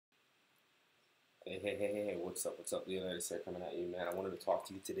Hey, what's up, Leonardo said coming at you, man. I wanted to talk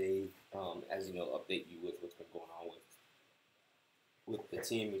to you today, as you know, update you with what's been going on with the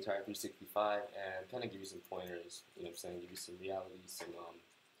team, Retire 365, and kind of give you some pointers, you know what I'm saying, give you some reality, some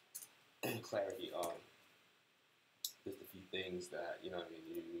clarity on just a few things that, you know what I mean,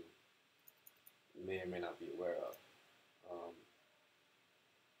 you may or may not be aware of. Um,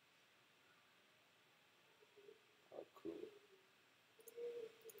 cool.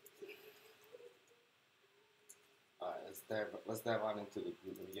 All right, let's dive on into the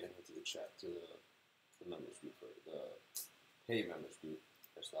group. Let me get into the chat, to the members group, or the paid members group,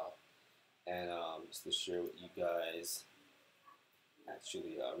 first off. And just to share with you guys,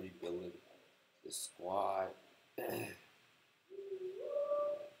 actually rebuilding the squad.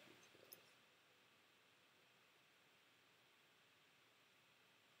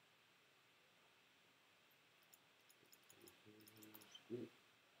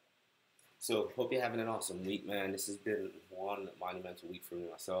 So hope you're having an awesome week, man. This has been one monumental week for me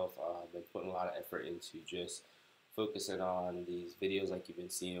myself. I've been putting a lot of effort into just focusing on these videos like you've been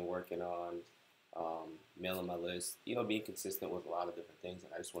seeing, working on mailing my list, being consistent with a lot of different things.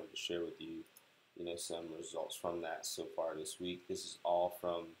 And I just wanted to share with you, some results from that so far this week. This is all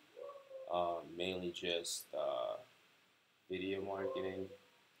from mainly just video marketing,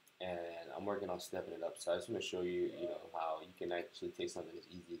 and I'm working on stepping it up. So I just want to show you, how you can actually take something as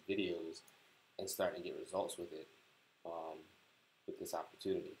easy as videos and start to get results with it, with this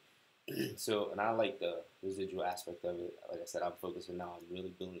opportunity. So, and I like the residual aspect of it. Like I said, I'm focusing now on really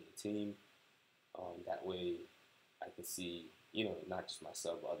building a team. That way, I can see, not just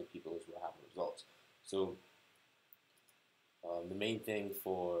myself, but other people as well having results. So, the main thing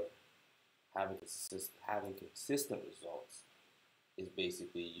for having consistent results is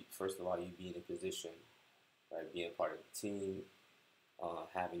basically, first of all, you being in a position, right, being a part of the team,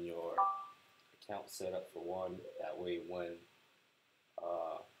 having your account set up for one. That way, when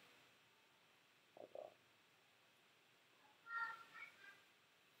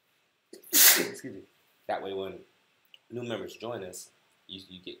excuse me, that way when new members join us,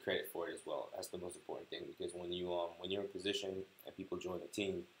 you get credit for it as well. That's the most important thing, because when you're in position and people join the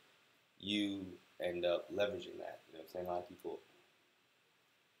team, you end up leveraging that. You know what I'm saying?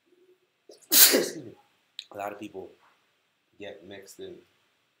 A lot of people get mixed and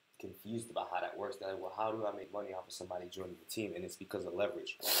confused about how that works. That, well, how do I make money off of somebody joining the team? And it's because of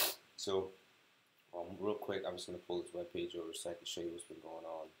leverage. So, real quick, I'm just going to pull this webpage over so I can show you what's been going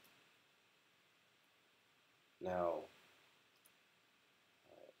on. Now,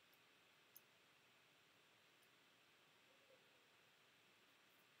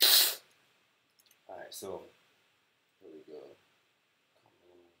 all right, so here we go.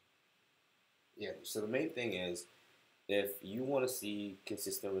 Yeah, so the main thing is, if you want to see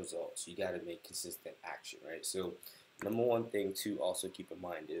consistent results, you got to make consistent action, right? So, number one thing to also keep in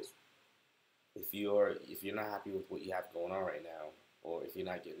mind is, if you're not happy with what you have going on right now, or if you're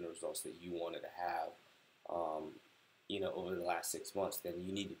not getting the results that you wanted to have, over the last 6 months, then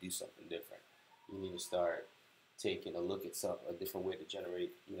you need to do something different. You need to start taking a look at a different way to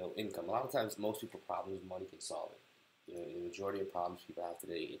generate, income. A lot of times, most people's problems, money can solve it. The majority of problems people have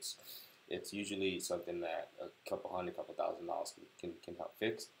today, it's usually something that a couple hundred, couple $1,000s can help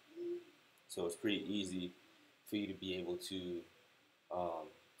fix. So it's pretty easy for you to be able to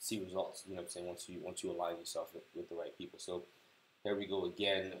see results. You know what I'm saying? Once you align yourself with the right people. So here we go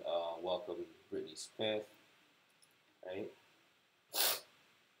again. Welcome, Brittany Smith. Right?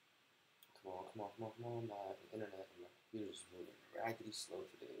 Come on. My internet and my computer's moving raggedy slow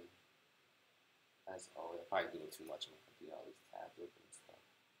today. As always, I'm probably doing too much on my computer. All these tabs open and stuff.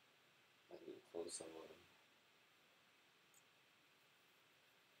 I need to close some of them.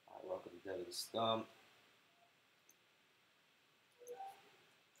 All right, welcome to Devin Stump.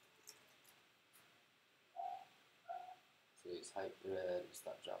 Today's hype red.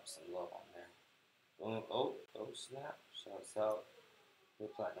 Stop dropping some love on there. Oh, snap. Shouts out.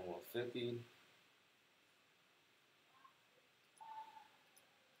 Hit Platinum 150.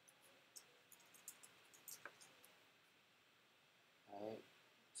 Alright.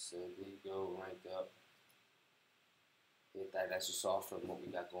 So there you go, ranked up. Hit that. That's just off from what we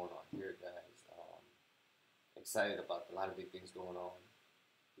got going on here, guys. Excited about a lot of big things going on.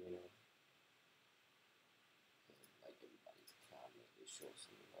 Like everybody's comment, they show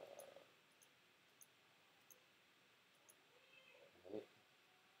some right.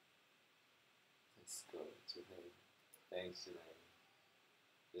 Let's go to him. Thanks, Janae.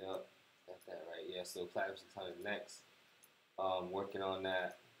 Yep, got that right. Yeah, so Platinum 600 next. Working on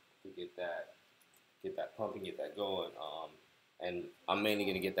that to get that pumping, get that going. And I'm mainly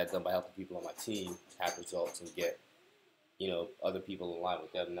going to get that done by helping people on my team have results and get, other people in line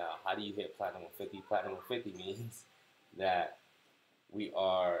with them. Now, how do you hit platinum 150? Platinum 150 means that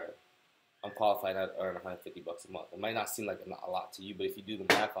I'm qualified to earn 150 bucks a month. It might not seem like a lot to you, but if you do the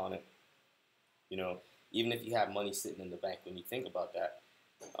math on it, you know, even if you have money sitting in the bank, when you think about that,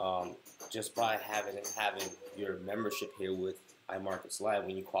 just by having your membership here with iMarkets Live,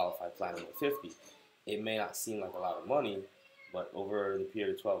 when you qualify Platinum 150, it may not seem like a lot of money, but over the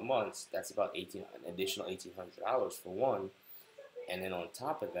period of 12 months, that's about an additional $1,800 for one. And then on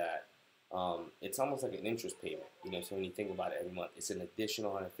top of that, it's almost like an interest payment. So when you think about it every month, it's an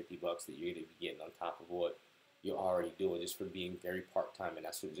additional 150 bucks that you're going to be getting on top of what you're already doing, just for being very part-time. And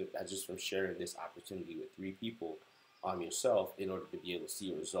that's just from sharing this opportunity with 3 people yourself in order to be able to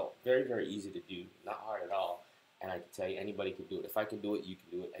see a result. Very, very easy to do, not hard at all. And I can tell you, anybody can do it. If I can do it, you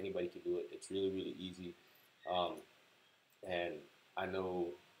can do it. Anybody can do it. It's really, really easy. And I know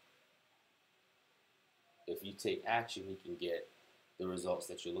if you take action, you can get the results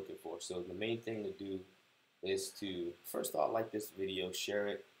that you're looking for. So the main thing to do is to, first off, like this video, share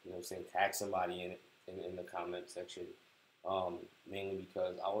it, tag somebody in it in the comment section, mainly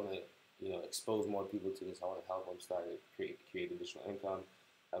because I want to, expose more people to this. I want to help them start to create additional income.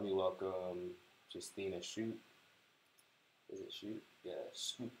 Let me welcome Justina Shoot. Is it Shoot? Yeah,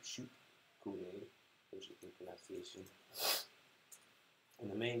 Shoot. Cool name. Interesting pronunciation. And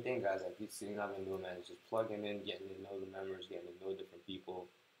the main thing, guys, like you've seen I've been doing, man, is just plugging in, getting to know the members, getting to know different people.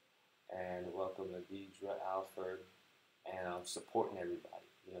 And welcome to Deidre Alford. And supporting everybody.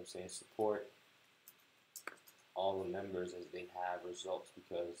 Support all the members as they have results,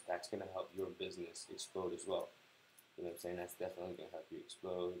 because that's going to help your business explode as well. That's definitely going to help you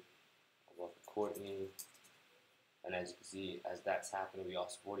explode. Welcome Courtney. And as you can see, as that's happening, we all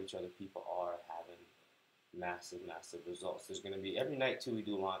support each other. People are having massive, massive results. There's going to be, every night too, we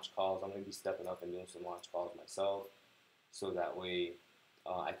do launch calls. I'm going to be stepping up and doing some launch calls myself, so that way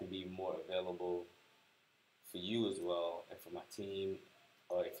I can be more available for you as well, and for my team,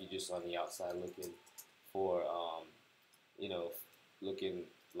 or if you're just on the outside looking for, looking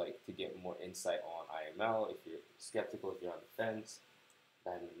like to get more insight on IML. If you're skeptical, if you're on the fence,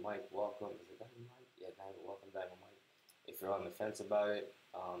 Diamond Mike, welcome. Is it Diamond Mike? Yeah, welcome, Diamond Mike. If you're on the fence about it,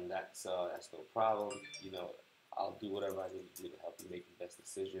 that's no problem. I'll do whatever I need to do to help you make the best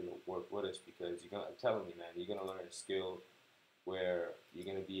decision or work with us, because I'm telling you, man, you're gonna learn a skill where you're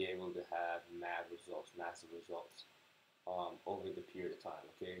gonna be able to have massive results, over the period of time.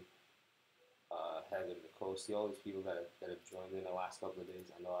 Okay. Heather, Nicole, see all these people that have joined in the last couple of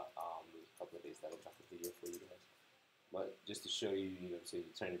days. I know there's a couple of days that I'll drop a video for you guys. But just to show you, so you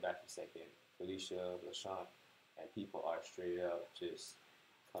turn it back a second. Felicia, LaShawn, and people are straight up just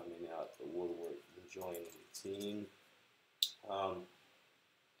coming out the woodwork, enjoying the team,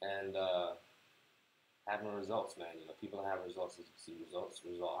 and having results, man. People have results. As you see, results.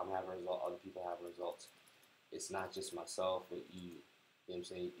 I'm having results. Other people have results. It's not just myself, but you.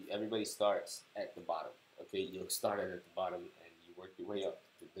 Everybody starts at the bottom. Okay, you'll start at the bottom and you work your way up.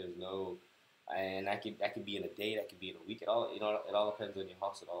 There's no, and that could be in a day, that could be in a week. It all depends on your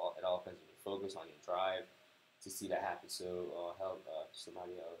hustle. It all depends on your focus, on your drive to see that happen. So help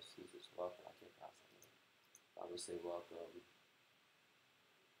somebody else who's just welcome. I can't pronounce that name. I'm gonna say welcome.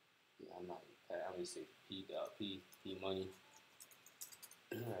 Yeah, I'm gonna say P money.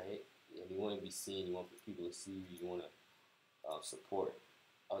 All right. And you want to be seen. You want people to see you. You want to support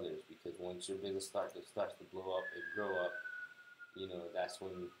others, because once your business starts to blow up and grow up, that's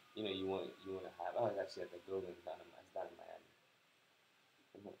when you want to have. Oh, it's actually at the building down in Miami.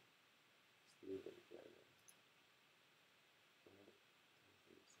 Come on, let's leave it there.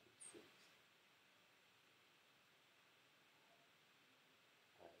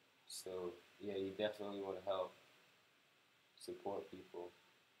 Alright, so yeah, you definitely want to help support people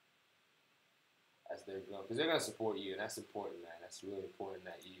as they're growing, because they're gonna support you, and that's important, man. That's really important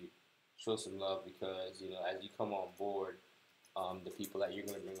that you show some love, because as you come on board, the people that you're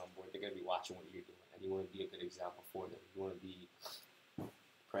gonna bring on board, they're gonna be watching what you're doing, and you want to be a good example for them. You want to be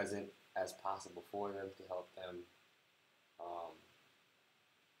present as possible for them to help them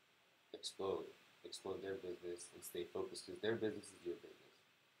explode their business and stay focused, because their business is your business.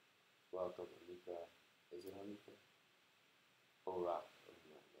 Welcome, Anika. Is it Anika? Oh, Rock.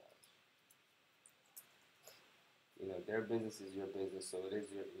 Their business is your business, so it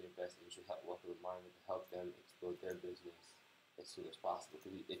is in your best interest to work with Marvin to help them explode their business as soon as possible.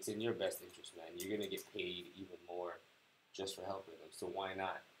 Because it's in your best interest, man. You're gonna get paid even more just for helping them. So why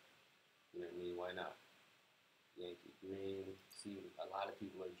not? You know what I mean? Why not? Yankee Green. See, a lot of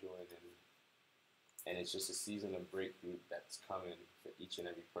people are joining. And it's just a season of breakthrough that's coming for each and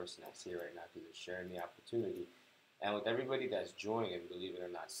every person that's here right now because they're sharing the opportunity. And with everybody that's joining, believe it or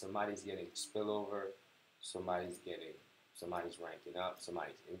not, somebody's getting spillover, somebody's ranking up,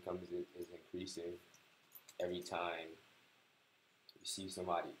 somebody's income is increasing every time you see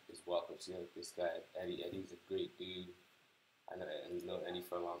somebody is welcome. See, like this guy, Eddie. Eddie's a great dude. I know Eddie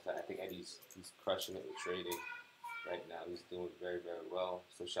for a long time. I think he's crushing it with trading right now. He's doing very, very well.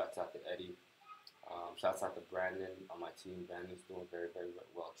 So shouts out to Eddie. Shouts out to Brandon on my team. Brandon's doing very, very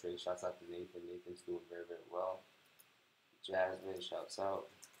well trading. Shouts out to Nathan. Nathan's doing very, very well. Jasmine, shouts out.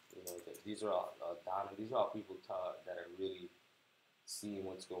 You know, these are all Donna. These are all people that are really seeing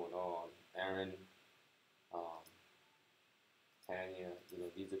what's going on. Aaron, um, Tanya. You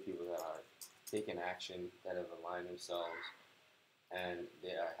know, these are people that are taking action, that have aligned themselves, and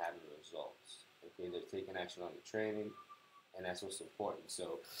they are having results. Okay, they're taking action on the training, and that's what's important.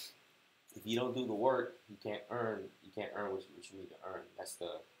 So if you don't do the work, you can't earn. You can't earn what you need to earn. That's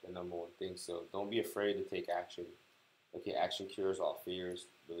the number one thing. So don't be afraid to take action. Okay, action cures all fears.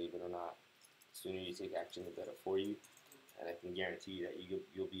 Believe it or not, the sooner you take action, the better for you. And I can guarantee you that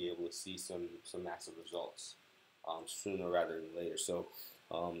you'll be able to see some massive results sooner rather than later. So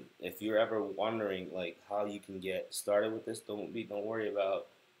if you're ever wondering like how you can get started with this, don't worry about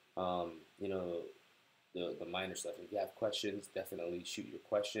you know the minor stuff. If you have questions, definitely shoot your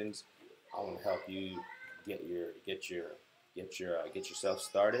questions. I want to help you get yourself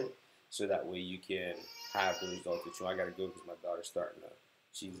started, so that way you can have the results that you want. I gotta go because my daughter's starting to.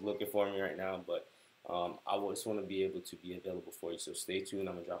 She's looking for me right now, but I just want to be able to be available for you. So stay tuned.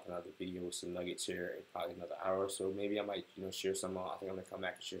 I'm gonna drop another video with some nuggets here in probably another hour or so. Maybe I might share some. I think I'm gonna come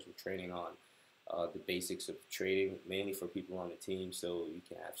back and share some training on the basics of trading, mainly for people on the team, so you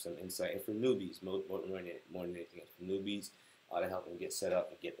can have some insight. And for newbies, more than anything, for newbies, to help them get set up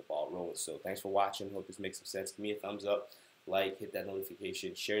and get the ball rolling. So thanks for watching. Hope this makes some sense. Give me a thumbs up, like, hit that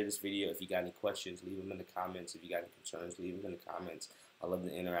notification, share this video. If you got any questions, leave them in the comments. If you got any concerns, leave them in the comments. I love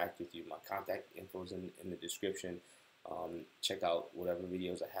to interact with you. My contact info is in the description. Check out whatever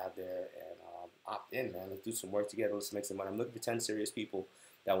videos I have there and opt in, man. Let's do some work together. Let's make some money. I'm looking for 10 serious people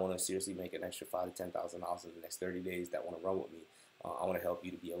that want to seriously make an extra $5,000 to $10,000 in the next 30 days that want to run with me. I want to help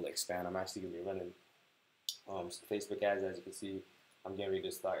you to be able to expand. I'm actually going to be running some Facebook ads, as you can see. I'm getting ready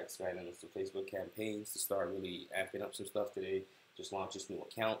to start expanding some Facebook campaigns to start really amping up some stuff today. Just launched this new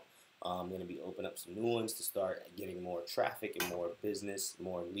account. I'm going to be opening up some new ones to start getting more traffic and more business,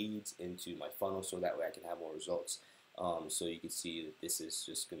 more leads into my funnel, so that way I can have more results. So you can see that this is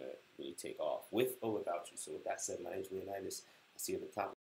just going to really take off with or without you. So with that said, my name is Leonidas. I'll see you at the top.